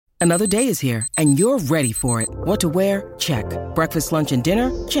Another day is here, and you're ready for it. What to wear? Check. Breakfast, lunch, and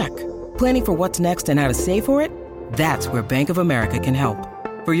dinner? Check. Planning for what's next and how to save for it? That's where Bank of America can help.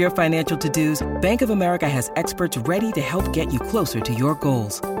 For your financial to-dos, Bank of America has experts ready to help get you closer to your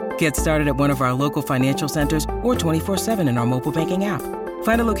goals. Get started at one of our local financial centers or 24/7 in our mobile banking app.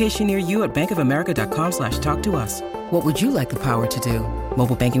 Find a location near you at bankofamerica.com/talktous. What would you like the power to do?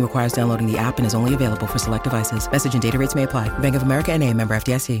 Mobile banking requires downloading the app and is only available for select devices. Message and data rates may apply. Bank of America N.A., member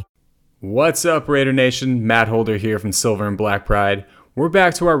FDIC. What's up, Raider Nation? Matt Holder here from Silver and Black Pride. We're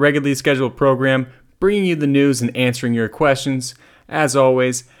back to our regularly scheduled program, bringing you the news and answering your questions. As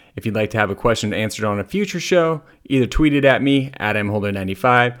always, if you'd like to have a question answered on a future show, either tweet it at me at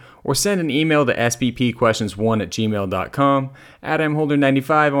mholder95 or send an email to sbpquestions1@gmail.com, at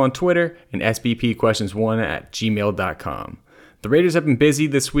mholder95 on Twitter, and sbpquestions1@gmail.com. The Raiders have been busy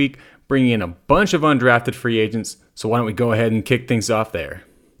this week bringing in a bunch of undrafted free agents, so why don't we go ahead and kick things off there.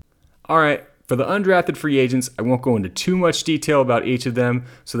 Alright, for the undrafted free agents, I won't go into too much detail about each of them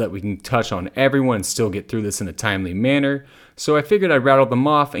so that we can touch on everyone and still get through this in a timely manner, so I figured I'd rattle them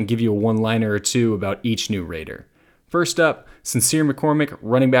off and give you a one-liner or two about each new Raider. First up, Sincere McCormick,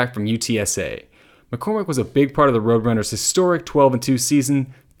 running back from UTSA. McCormick was a big part of the Roadrunners' historic 12-2 season,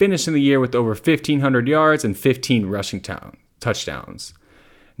 finishing the year with over 1,500 yards and 15 rushing touchdowns.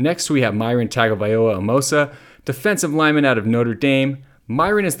 Next, we have Myron Tagovailoa-Amosa, defensive lineman out of Notre Dame.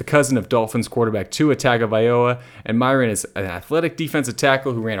 Myron is the cousin of Dolphins quarterback Tua Tagovailoa, and Myron is an athletic defensive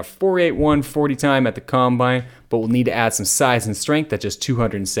tackle who ran a 4.81 40 time at the Combine, but will need to add some size and strength at just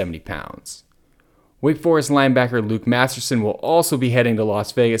 270 pounds. Wake Forest linebacker Luke Masterson will also be heading to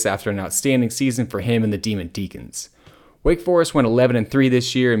Las Vegas after an outstanding season for him and the Demon Deacons. Wake Forest went 11-3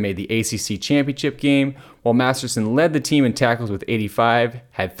 this year and made the ACC championship game, while Masterson led the team in tackles with 85,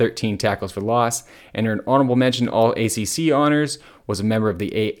 had 13 tackles for loss, and earned honorable mention All-ACC honors, was a member of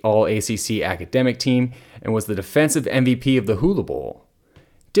the All-ACC academic team, and was the defensive MVP of the Hula Bowl.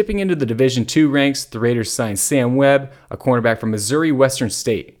 Dipping into the Division II ranks, the Raiders signed Sam Webb, a cornerback from Missouri Western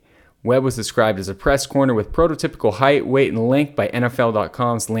State. Webb was described as a press corner with prototypical height, weight, and length by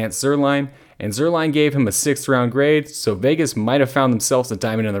NFL.com's Lance Zierlein, and Zierlein gave him a 6th-round grade, so Vegas might have found themselves a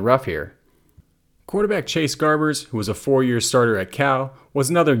diamond in the rough here. Quarterback Chase Garbers, who was a 4-year starter at Cal,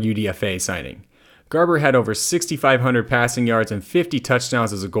 was another UDFA signing. Garber had over 6,500 passing yards and 50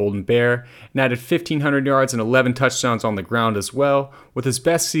 touchdowns as a Golden Bear, and added 1,500 yards and 11 touchdowns on the ground as well, with his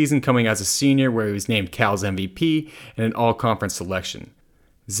best season coming as a senior where he was named Cal's MVP and an all-conference selection.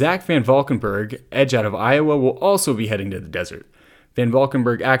 Zach Van Valkenburg, edge out of Iowa, will also be heading to the desert. Van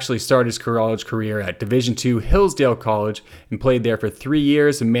Valkenburg actually started his college career at Division II Hillsdale College and played there for 3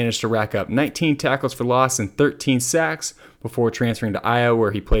 years and managed to rack up 19 tackles for loss and 13 sacks before transferring to Iowa,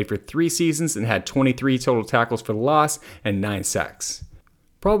 where he played for 3 seasons and had 23 total tackles for loss and 9 sacks.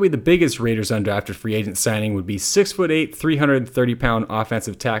 Probably the biggest Raiders undrafted free agent signing would be 6'8", 330-pound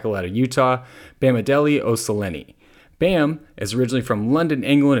offensive tackle out of Utah, Bamidele Osaleni. Bam is originally from London,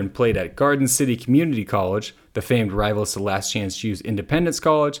 England, and played at Garden City Community College, the famed rival to Last Chance U's Independence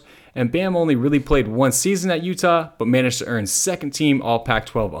College, and Bam only really played 1 season at Utah, but managed to earn second-team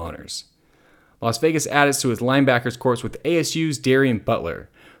All-Pac-12 honors. Las Vegas added to his linebackers corps with ASU's Darian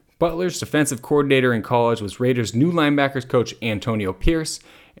Butler. Butler's defensive coordinator in college was Raiders' new linebackers coach Antonio Pierce,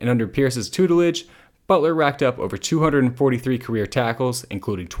 and under Pierce's tutelage, Butler racked up over 243 career tackles,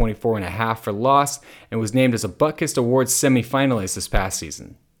 including 24.5 for loss, and was named as a Butkus Awards semifinalist this past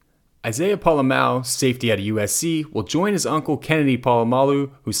season. Isaiah Pola-Mao, safety at USC, will join his uncle Kennedy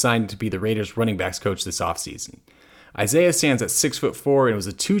Polamalu, who signed to be the Raiders' running backs coach this offseason. Isaiah stands at 6'4" and was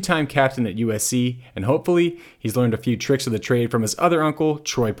a 2-time captain at USC, and hopefully he's learned a few tricks of the trade from his other uncle,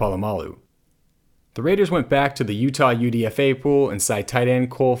 Troy Polamalu. The Raiders went back to the Utah UDFA pool and signed tight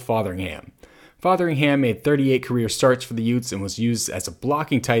end Cole Fotheringham. Fotheringham made 38 career starts for the Utes and was used as a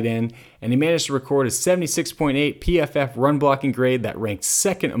blocking tight end, and he managed to record a 76.8 PFF run blocking grade that ranked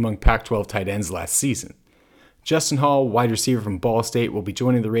second among Pac-12 tight ends last season. Justin Hall, wide receiver from Ball State, will be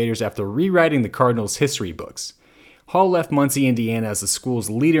joining the Raiders after rewriting the Cardinals' history books. Hall left Muncie, Indiana as the school's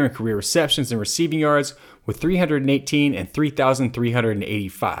leader in career receptions and receiving yards with 318 and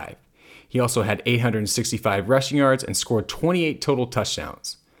 3,385. He also had 865 rushing yards and scored 28 total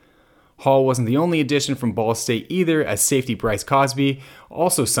touchdowns. Hall wasn't the only addition from Ball State either, as safety Bryce Cosby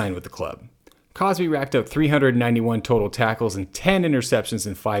also signed with the club. Cosby racked up 391 total tackles and 10 interceptions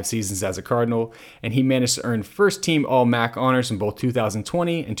in 5 seasons as a Cardinal, and he managed to earn first-team All-MAC honors in both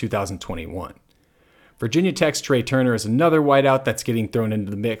 2020 and 2021. Virginia Tech's Trey Turner is another wideout that's getting thrown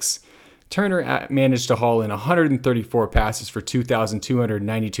into the mix. Turner managed to haul in 134 passes for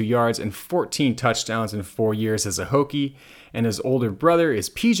 2,292 yards and 14 touchdowns in 4 years as a Hokie, and his older brother is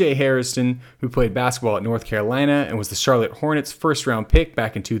PJ Harrison, who played basketball at North Carolina and was the Charlotte Hornets' first-round pick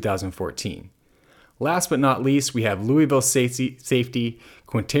back in 2014. Last but not least, we have Louisville safety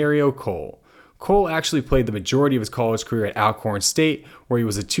Quinterio Cole. Cole actually played the majority of his college career at Alcorn State, where he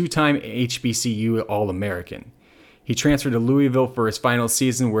was a two-time HBCU All-American. He transferred to Louisville for his final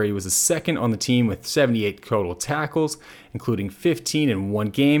season, where he was a second on the team with 78 total tackles, including 15 in one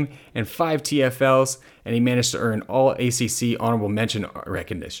game and 5 TFLs, and he managed to earn all ACC honorable mention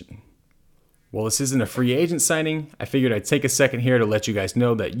recognition. Well, this isn't a free agent signing. I figured I'd take a second here to let you guys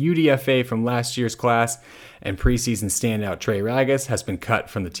know that UDFA from last year's class and preseason standout Trey Ragas has been cut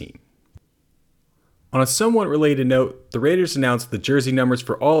from the team. On a somewhat related note, the Raiders announced the jersey numbers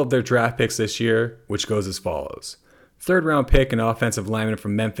for all of their draft picks this year, which goes as follows. Third round pick and offensive lineman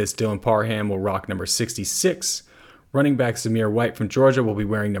from Memphis, Dylan Parham, will rock number 66. Running back Zamir White from Georgia will be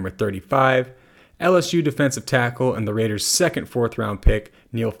wearing number 35. LSU defensive tackle and the Raiders' second fourth round pick,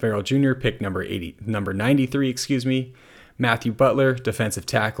 Neil Farrell Jr., picked number 93. Matthew Butler, defensive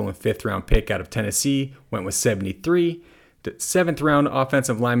tackle and fifth round pick out of Tennessee, went with 73. The seventh round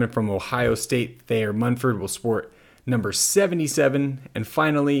offensive lineman from Ohio State, Thayer Munford, will sport number 77, and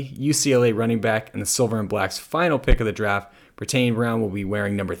finally, UCLA running back and the Silver and Black's final pick of the draft, Bertain Brown, will be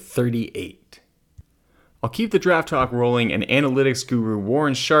wearing number 38. I'll keep the draft talk rolling, and analytics guru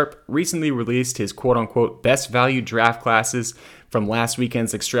Warren Sharp recently released his quote-unquote best value draft classes from last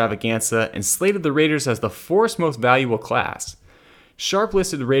weekend's extravaganza and slated the Raiders as the fourth most valuable class. Sharp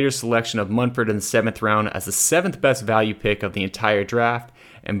listed the Raiders' selection of Munford in the 7th round as the 7th best value pick of the entire draft,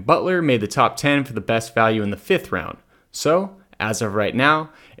 and Butler made the top 10 for the best value in the 5th round. So, as of right now,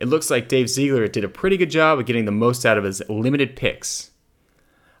 it looks like Dave Ziegler did a pretty good job of getting the most out of his limited picks.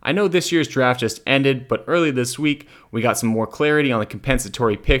 I know this year's draft just ended, but early this week, we got some more clarity on the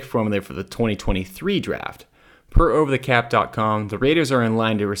compensatory pick formula for the 2023 draft. Per OverTheCap.com, the Raiders are in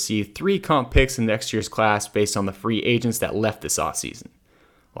line to receive 3 comp picks in next year's class based on the free agents that left this offseason.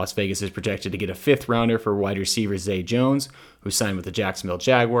 Las Vegas is projected to get a 5th rounder for wide receiver Zay Jones, who signed with the Jacksonville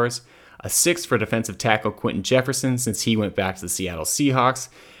Jaguars, a 6th for defensive tackle Quentin Jefferson since he went back to the Seattle Seahawks,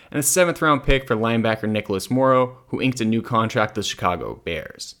 and a 7th round pick for linebacker Nicholas Morrow, who inked a new contract with the Chicago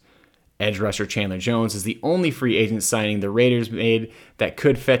Bears. Edge rusher Chandler Jones is the only free agent signing the Raiders made that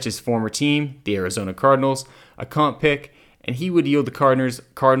could fetch his former team, the Arizona Cardinals, a comp pick, and he would yield the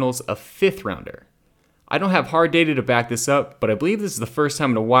Cardinals a 5th rounder. I don't have hard data to back this up, but I believe this is the first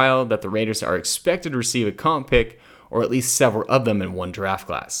time in a while that the Raiders are expected to receive a comp pick, or at least several of them in one draft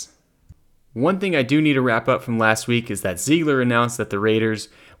class. One thing I do need to wrap up from last week is that Ziegler announced that the Raiders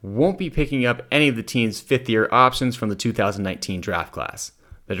won't be picking up any of the team's 5th-year options from the 2019 draft class.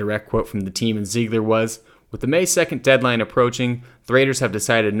 The direct quote from the team and Ziegler was, "With the May 2nd deadline approaching, the Raiders have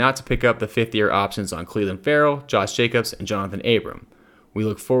decided not to pick up the 5th-year options on Clelin Ferrell, Josh Jacobs, and Jonathan Abram. We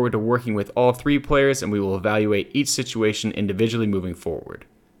look forward to working with all 3 players, and we will evaluate each situation individually moving forward."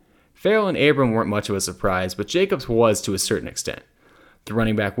 Ferrell and Abram weren't much of a surprise, but Jacobs was to a certain extent. The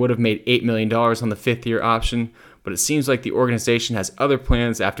running back would have made $8 million on the 5th-year option, but it seems like the organization has other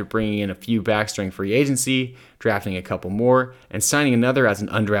plans after bringing in a few backs during free agency, drafting a couple more, and signing another as an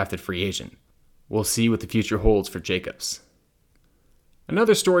undrafted free agent. We'll see what the future holds for Jacobs.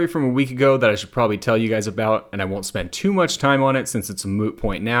 Another story from a week ago that I should probably tell you guys about, and I won't spend too much time on it since it's a moot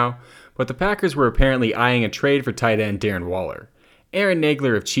point now, but the Packers were apparently eyeing a trade for tight end Darren Waller. Aaron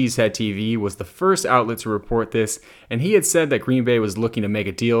Nagler of Cheesehead TV was the first outlet to report this, and he had said that Green Bay was looking to make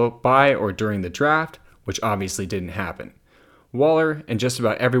a deal by or during the draft, which obviously didn't happen. Waller and just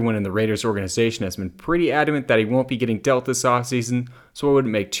about everyone in the Raiders organization has been pretty adamant that he won't be getting dealt this offseason, so I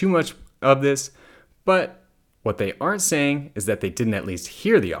wouldn't make too much of this, but what they aren't saying is that they didn't at least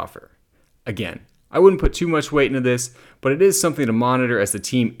hear the offer. Again, I wouldn't put too much weight into this, but it is something to monitor as the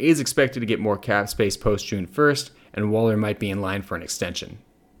team is expected to get more cap space post-June 1st, and Waller might be in line for an extension.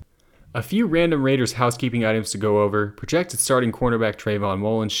 A few random Raiders housekeeping items to go over. Projected starting cornerback Trayvon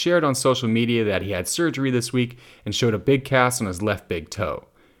Mullen shared on social media that he had surgery this week and showed a big cast on his left big toe.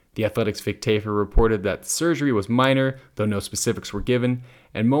 The Athletic's Vic Tafur reported that the surgery was minor, though no specifics were given,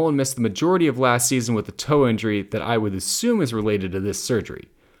 and Mullen missed the majority of last season with a toe injury that I would assume is related to this surgery.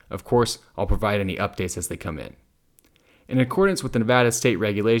 Of course, I'll provide any updates as they come in. In accordance with the Nevada state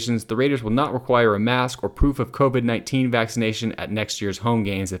regulations, the Raiders will not require a mask or proof of COVID-19 vaccination at next year's home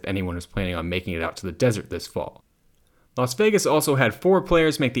games if anyone is planning on making it out to the desert this fall. Las Vegas also had 4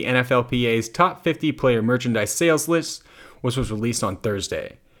 players make the NFLPA's top 50 player merchandise sales list, which was released on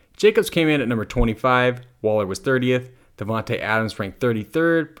Thursday. Jacobs came in at number 25, Waller was 30th, Devontae Adams ranked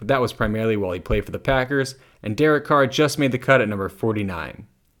 33rd, but that was primarily while he played for the Packers, and Derek Carr just made the cut at number 49.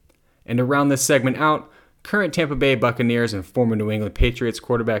 And to round this segment out, current Tampa Bay Buccaneers and former New England Patriots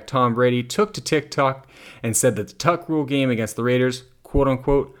quarterback Tom Brady took to TikTok and said that the Tuck Rule game against the Raiders,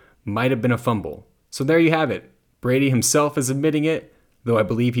 quote-unquote, might have been a fumble. So there you have it. Brady himself is admitting it, though I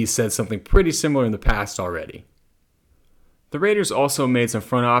believe he said something pretty similar in the past already. The Raiders also made some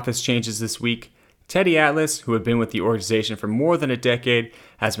front office changes this week. Teddy Atlas, who had been with the organization for more than a decade,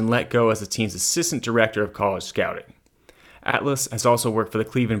 has been let go as the team's assistant director of college scouting. Atlas has also worked for the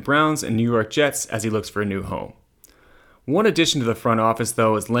Cleveland Browns and New York Jets as he looks for a new home. One addition to the front office,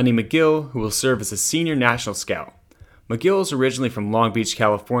 though, is Lenny McGill, who will serve as a senior national scout. McGill is originally from Long Beach,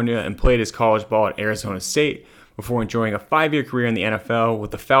 California, and played his college ball at Arizona State before enjoying a 5-year career in the NFL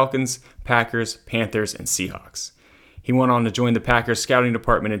with the Falcons, Packers, Panthers, and Seahawks. He went on to join the Packers scouting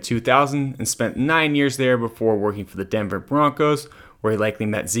department in 2000 and spent 9 years there before working for the Denver Broncos, where he likely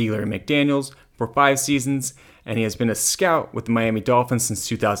met Ziegler and McDaniels for 5 seasons, and he has been a scout with the Miami Dolphins since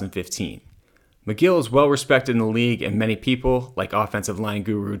 2015. McGill is well respected in the league, and many people, like offensive line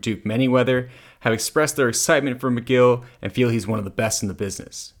guru Duke Manyweather, have expressed their excitement for McGill and feel he's one of the best in the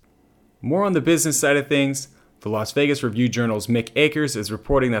business. More on the business side of things, the Las Vegas Review-Journal's Mick Akers is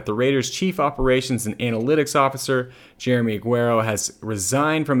reporting that the Raiders' Chief Operations and Analytics Officer, Jeremy Aguero, has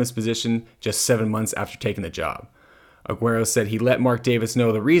resigned from his position just 7 months after taking the job. Aguero said he let Mark Davis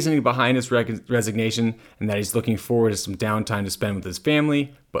know the reasoning behind his resignation and that he's looking forward to some downtime to spend with his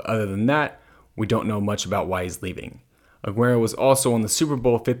family, but other than that, we don't know much about why he's leaving. Aguero was also on the Super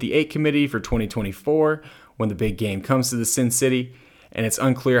Bowl 58 committee for 2024 when the big game comes to the Sin City, and it's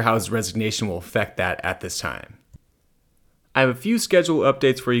unclear how his resignation will affect that at this time. I have a few schedule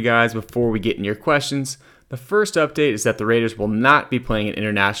updates for you guys before we get into your questions. The first update is that the Raiders will not be playing an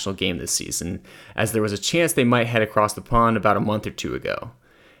international game this season, as there was a chance they might head across the pond about a month or two ago.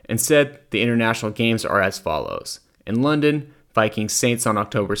 Instead, the international games are as follows. In London, Vikings-Saints on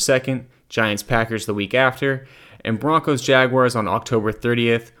October 2nd, Giants-Packers the week after, and Broncos-Jaguars on October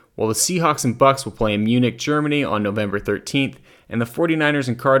 30th, while the Seahawks and Bucks will play in Munich, Germany on November 13th, and the 49ers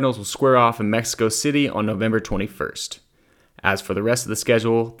and Cardinals will square off in Mexico City on November 21st. As for the rest of the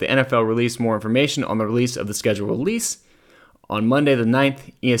schedule, the NFL released more information on the release of the schedule release. On Monday the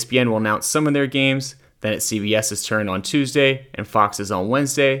 9th, ESPN will announce some of their games, then it's CBS's turn on Tuesday and Fox's on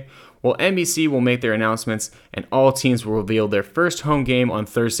Wednesday, while NBC will make their announcements and all teams will reveal their first home game on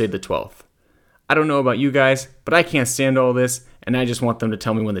Thursday the 12th. I don't know about you guys, but I can't stand all this, and I just want them to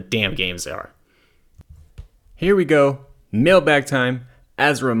tell me when the damn games are. Here we go, mailbag time.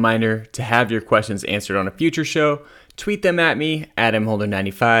 As a reminder, to have your questions answered on a future show, tweet them at me at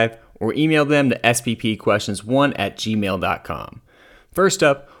mholder95 or email them to sppquestions1@gmail.com. First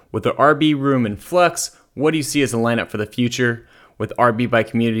up, with the RB room in flux, what do you see as a lineup for the future? With RB by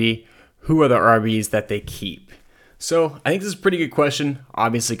community, who are the RBs that they keep? So I think this is a pretty good question.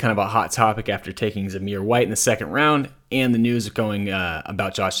 Obviously kind of a hot topic after taking Zamir White in the second round and the news going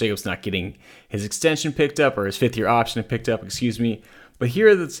about Josh Jacobs not getting his extension picked up or his 5th-year option picked up, But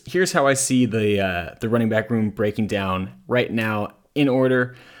here's how I see the running back room breaking down right now in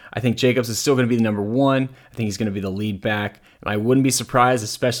order. I think Jacobs is still going to be the number 1. I think he's going to be the lead back. And I wouldn't be surprised,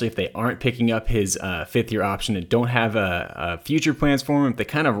 especially if they aren't picking up his 5th-year option and don't have a future plans for him, if they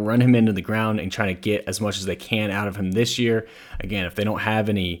kind of run him into the ground and try to get as much as they can out of him this year. Again, if they don't have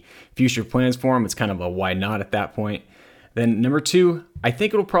any future plans for him, it's kind of a why not at that point. Then number 2, I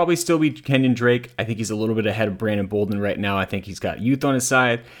think it'll probably still be Kenyon Drake. I think he's a little bit ahead of Brandon Bolden right now. I think he's got youth on his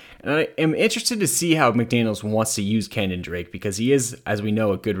side. And I am interested to see how McDaniels wants to use Kenyon Drake because he is, as we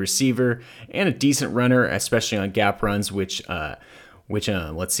know, a good receiver and a decent runner, especially on gap runs, which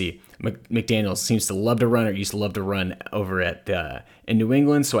McDaniels seems to love to run or used to love to run over at in New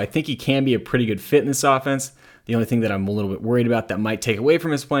England. So I think he can be a pretty good fit in this offense. The only thing that I'm a little bit worried about that might take away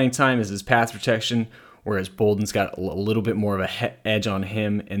from his playing time is his pass protection, whereas Bolden's got a little bit more of a edge on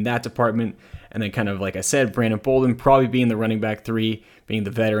him in that department. And then kind of like I said, Brandon Bolden probably being the running back 3, being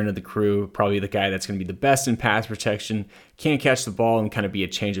the veteran of the crew, probably the guy that's going to be the best in pass protection, can catch the ball and kind of be a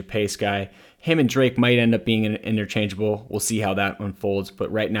change of pace guy. Him and Drake might end up being interchangeable. We'll see how that unfolds.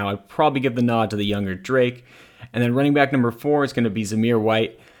 But right now, I'd probably give the nod to the younger Drake. And then running back number 4 is going to be Zamir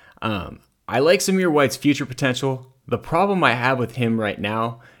White. I like Zamir White's future potential. The problem I have with him right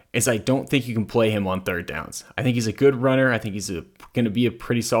now is I don't think you can play him on third downs. I think he's a good runner. I think he's going to be a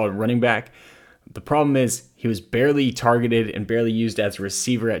pretty solid running back. The problem is he was barely targeted and barely used as a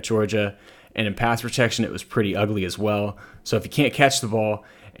receiver at Georgia, and in pass protection it was pretty ugly as well. So if you can't catch the ball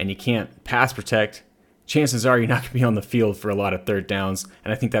and you can't pass protect, chances are you're not going to be on the field for a lot of third downs,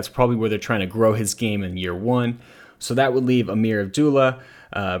 and I think that's probably where they're trying to grow his game in year 1. So that would leave Amir Abdullah,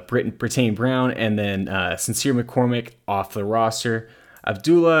 Britain Brown, and then Sincere McCormick off the roster.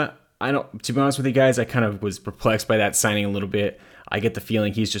 Abdullah, to be honest with you guys, I kind of was perplexed by that signing a little bit. I get the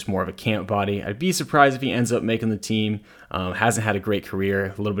feeling he's just more of a camp body. I'd be surprised if he ends up making the team. Hasn't had a great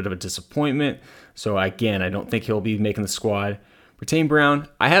career, a little bit of a disappointment. So again, I don't think he'll be making the squad. Britain Brown,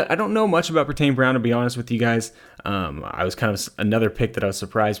 I don't know much about Britain Brown, to be honest with you guys. I was kind of another pick that I was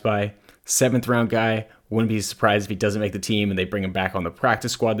surprised by. 7th round guy. Wouldn't be surprised if he doesn't make the team and they bring him back on the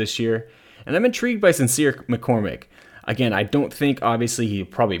practice squad this year. And I'm intrigued by Sincere McCormick. Again, I don't think, obviously, he'll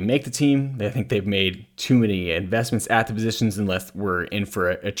probably make the team. I think they've made too many investments at the positions unless we're in for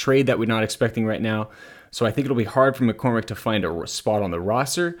a trade that we're not expecting right now. So I think it'll be hard for McCormick to find a spot on the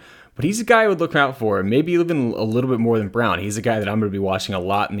roster. But he's a guy I would look out for, maybe even a little bit more than Brown. He's a guy that I'm going to be watching a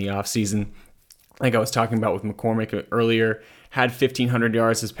lot in the offseason. Like I was talking about with McCormick earlier, had 1,500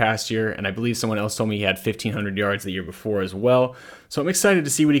 yards this past year, and I believe someone else told me he had 1,500 yards the year before as well. So I'm excited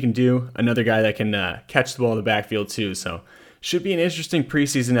to see what he can do. Another guy that can catch the ball in the backfield too. So should be an interesting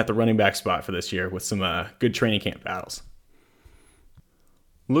preseason at the running back spot for this year with some good training camp battles.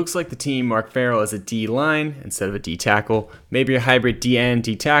 Looks like the team marked Farrell as a D-line instead of a D-tackle. Maybe a hybrid D-end,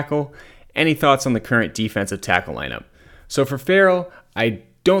 D-tackle. Any thoughts on the current defensive tackle lineup? So for Farrell, I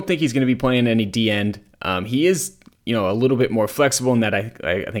don't think he's going to be playing any D-end. He is a little bit more flexible in that I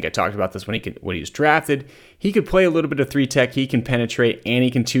think I talked about this when he was drafted. He could play a little bit of 3-tech, he can penetrate, and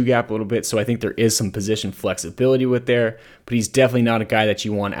he can 2-gap a little bit, so I think there is some position flexibility with there, but he's definitely not a guy that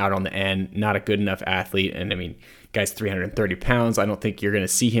you want out on the end, not a good enough athlete, and I mean, guy's 330 pounds. I don't think you're going to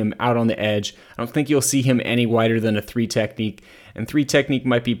see him out on the edge. I don't think you'll see him any wider than a 3 technique, and 3 technique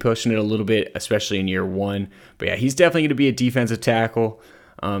might be pushing it a little bit, especially in year one, but yeah, he's definitely going to be a defensive tackle.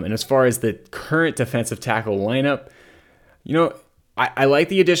 And as far as the current defensive tackle lineup, I like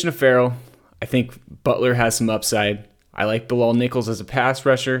the addition of Farrell. I think Butler has some upside. I like Bilal Nichols as a pass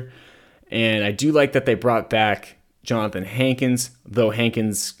rusher. And I do like that they brought back Jonathan Hankins, though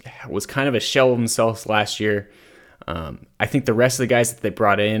Hankins was kind of a shell of himself last year. I think the rest of the guys that they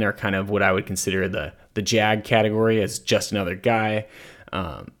brought in are kind of what I would consider the Jag category as just another guy.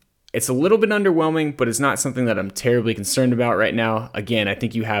 It's a little bit underwhelming, but it's not something that I'm terribly concerned about right now. Again, I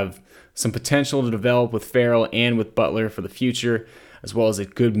think you have some potential to develop with Farrell and with Butler for the future, as well as a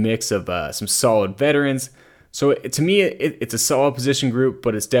good mix of some solid veterans. So to me, it's a solid position group,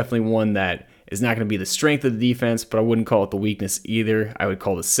 but it's definitely one that is not going to be the strength of the defense, but I wouldn't call it the weakness either. I would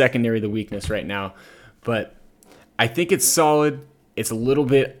call the secondary the weakness right now. But I think it's solid. It's a little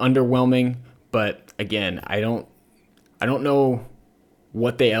bit underwhelming, but again, I don't know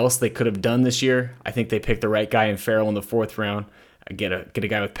what else they could have done this year. I think they picked the right guy in Farrell in the 4th round. Get a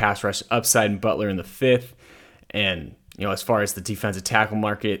guy with pass rush upside and Butler in the 5th. And as far as the defensive tackle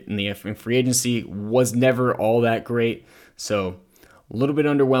market in free agency was never all that great. So a little bit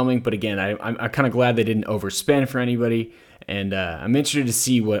underwhelming, but again, I'm kind of glad they didn't overspend for anybody. And I'm interested to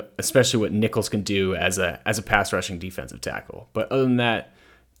see especially what Nichols can do as a pass rushing defensive tackle. But other than that,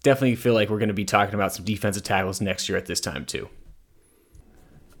 definitely feel like we're going to be talking about some defensive tackles next year at this time too.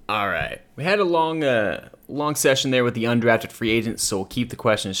 All right, we had a long session there with the undrafted free agents, so we'll keep the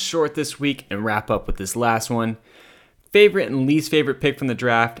questions short this week and wrap up with this last one. Favorite and least favorite pick from the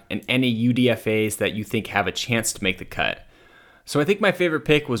draft, and any UDFAs that you think have a chance to make the cut. So I think my favorite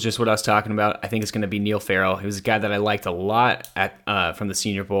pick was just what I was talking about. I think it's going to be Neil Farrell. He was a guy that I liked a lot from the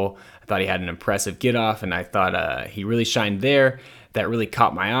Senior Bowl. I thought he had an impressive get-off, and I thought he really shined there. That really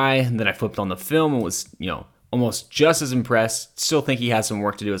caught my eye, and then I flipped on the film and was, almost just as impressed. Still think he has some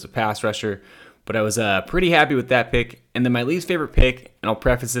work to do as a pass rusher, but I was pretty happy with that pick. And then my least favorite pick, and I'll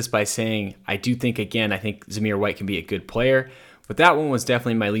preface this by saying I think Zamir White can be a good player, but that one was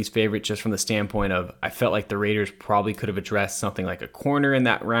definitely my least favorite just from the standpoint of I felt like the Raiders probably could have addressed something like a corner in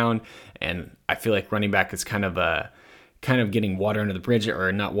that round, and I feel like running back is kind of getting water under the bridge,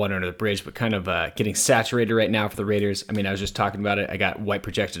 or not water under the bridge, but kind of getting saturated right now for the Raiders. I mean, I was just talking about it. I got White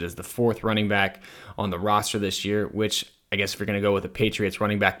projected as the 4th running back on the roster this year, which I guess if you're going to go with the Patriots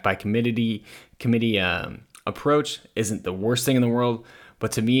running back by committee approach isn't the worst thing in the world.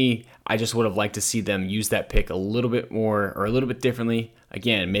 But to me, I just would have liked to see them use that pick a little bit more or a little bit differently.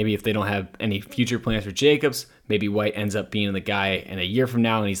 Again, maybe if they don't have any future plans for Jacobs, maybe White ends up being the guy in a year from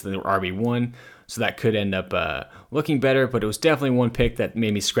now and he's the RB1. So that could end up looking better, but it was definitely one pick that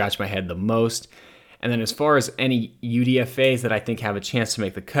made me scratch my head the most. And then as far as any UDFAs that I think have a chance to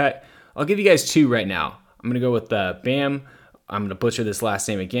make the cut, I'll give you guys 2 right now. I'm going to go with Bam. I'm going to butcher this last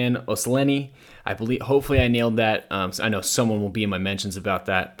name again, Oseleni. Hopefully I nailed that. So I know someone will be in my mentions about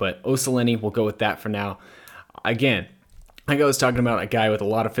that, but Oseleni, we'll go with that for now. Again, like I was talking about, a guy with a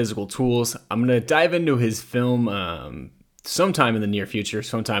lot of physical tools. I'm going to dive into his film sometime in the near future,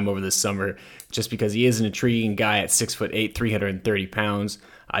 sometime over this summer, just because he is an intriguing guy at 6'8", 330 pounds.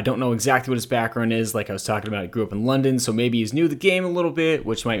 I don't know exactly what his background is. Like I was talking about, he grew up in London, so maybe he's new to the game a little bit,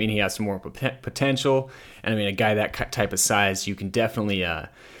 which might mean he has some more potential. And I mean, a guy that type of size, you can definitely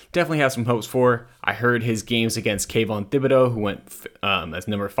have some hopes for. I heard his games against Kayvon Thibodeau, who went as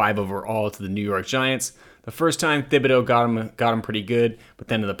number 5 overall to the New York Giants. The first time Thibodeau got him pretty good, but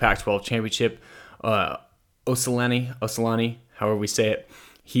then in the Pac-12 championship, Osalani, however we say it,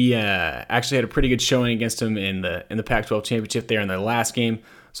 he actually had a pretty good showing against him in the Pac-12 championship there in their last game.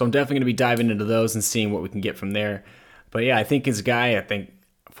 So I'm definitely going to be diving into those and seeing what we can get from there. But yeah, I think his guy, I think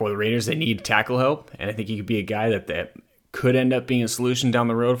for the Raiders, they need tackle help, and I think he could be a guy that could end up being a solution down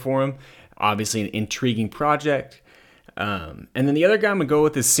the road for him. Obviously an intriguing project. And then the other guy I'm going to go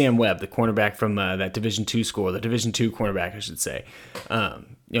with is Sam Webb, the cornerback from that Division II school, the Division II cornerback, I should say.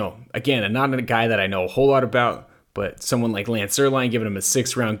 Again, not a guy that I know a whole lot about, but someone like Lance Zierlein giving him a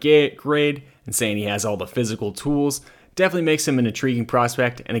 6th-round grade and saying he has all the physical tools definitely makes him an intriguing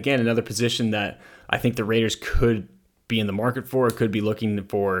prospect. And again, another position that I think the Raiders could be in the market for, could be looking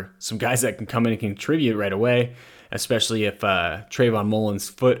for some guys that can come in and contribute right away, especially if Trayvon Mullen's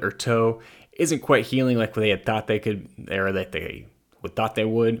foot or toe isn't quite healing like they had thought they could, or that they thought they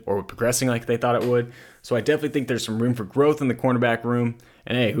would, or progressing like they thought it would. So I definitely think there's some room for growth in the cornerback room.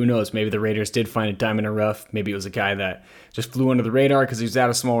 And hey, who knows? Maybe the Raiders did find a diamond in the rough. Maybe it was a guy that just flew under the radar because he was at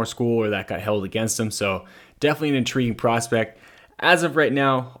a smaller school or that got held against him. So definitely an intriguing prospect. As of right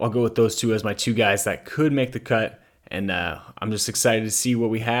now, I'll go with those two as my 2 guys that could make the cut. And I'm just excited to see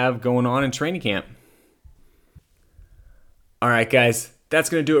what we have going on in training camp. All right, guys, that's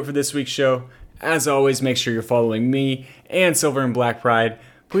going to do it for this week's show. As always, make sure you're following me and Silver and Black Pride.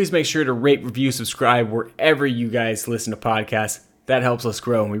 Please make sure to rate, review, subscribe wherever you guys listen to podcasts. That helps us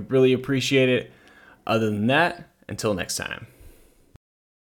grow, and we really appreciate it. Other than that, until next time.